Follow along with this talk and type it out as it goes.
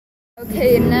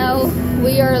Okay, now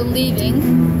we are leaving,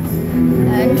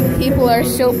 and people are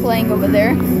still playing over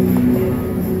there.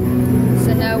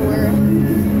 So now we're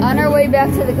on our way back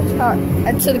to the car.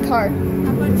 How about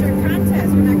your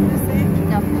contest? We're not going to say?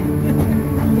 No.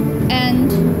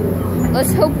 And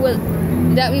let's hope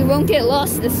that we won't get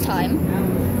lost this time.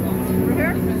 We're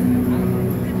here?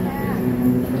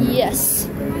 Yes.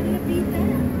 How did it beat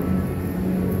that?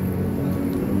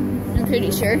 I'm pretty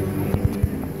sure.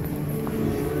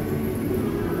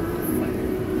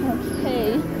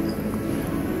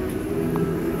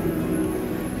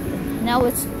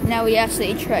 Now we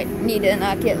actually need to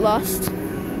not get lost.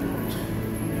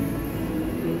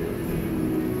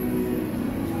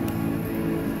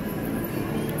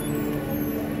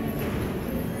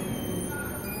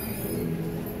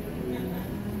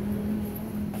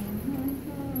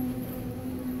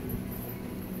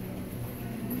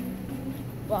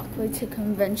 Walkway to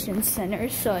Convention Center,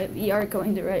 so we are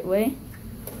going the right way.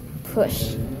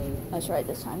 Push. That's right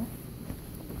this time.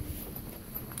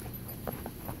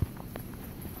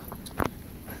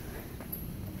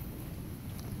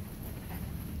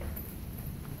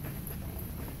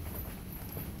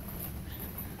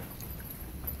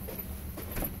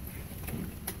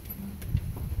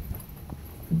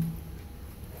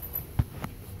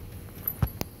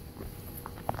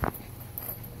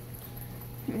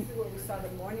 This is where we saw the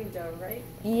morning dove, right?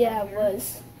 Yeah, it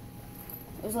was.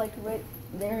 It was like right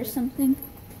there or something.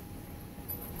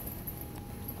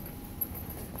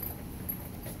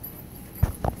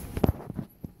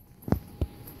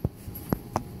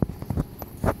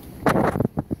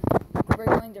 We're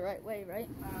going the right way, right?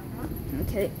 Uh-huh.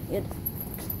 Okay, good.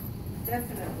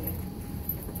 Definitely.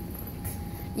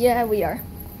 Yeah, we are.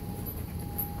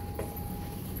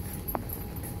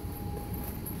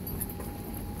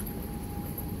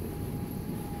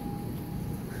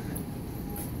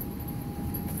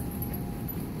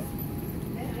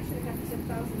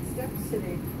 Steps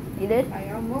today. You did?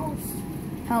 I almost.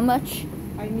 How much?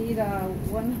 I need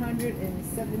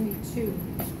 172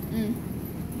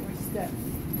 more steps,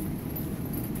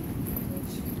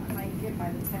 which I might get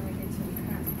by the time I get to the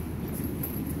car.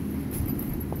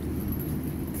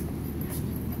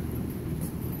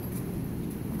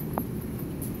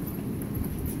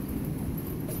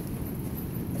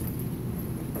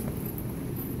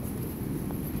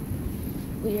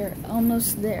 We are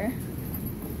almost there.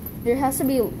 There has to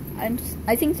be.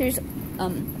 I think there's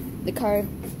the car.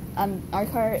 Our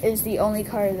car is the only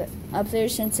car that up there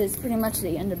since it's pretty much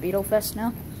the end of Beatlefest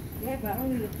now. Yeah, but I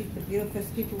don't even think the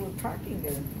Beatlefest people were parking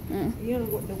there. You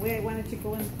know the way I wanted to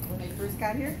go in when I first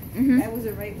got here. That was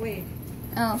the right way.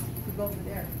 Oh. To go over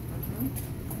there.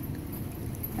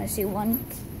 I see one.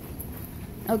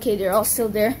 Okay, they're all still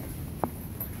there.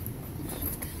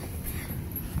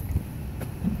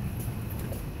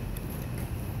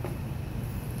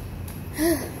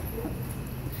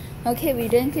 Okay, we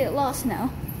didn't get lost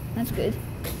now. That's good.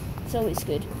 It's always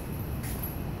good.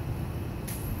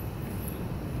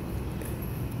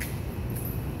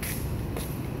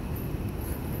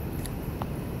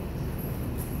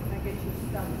 I get you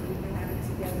stuff so we can have it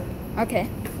together. Okay.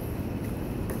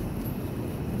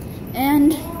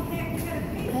 And Oh, heck, we gotta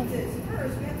paint this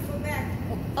first. We have to go back.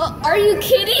 oh, are you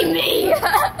kidding me?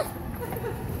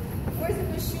 Where's the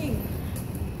machine?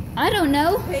 I don't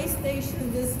know. Pay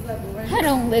station this level, right? I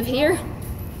don't live here.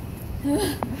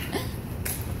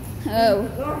 Oh,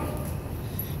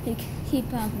 they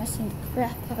keep on messing the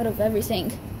crap out of everything.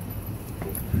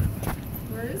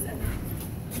 Where is it?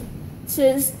 It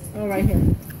says. Oh, right here.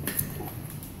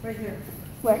 Right here.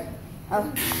 Where?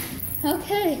 Oh.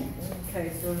 Okay.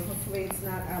 Okay, so hopefully it's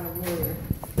not out of order.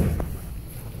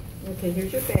 Okay,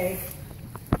 here's your bag.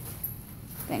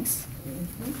 Thanks.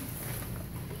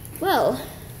 Well,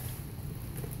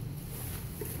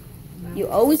 you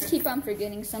always keep on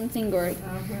forgetting something or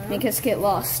make us get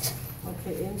lost.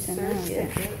 Okay, insert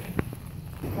ticket.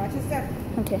 Watch your step.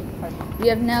 Okay. We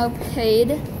have now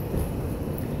paid,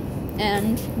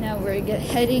 and now we're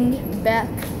heading back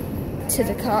to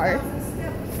the car.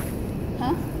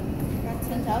 Huh?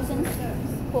 10,000?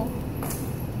 Cool.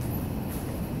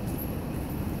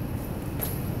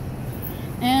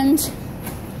 And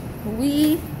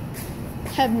we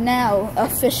have now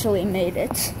officially made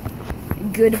it.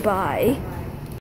 Goodbye.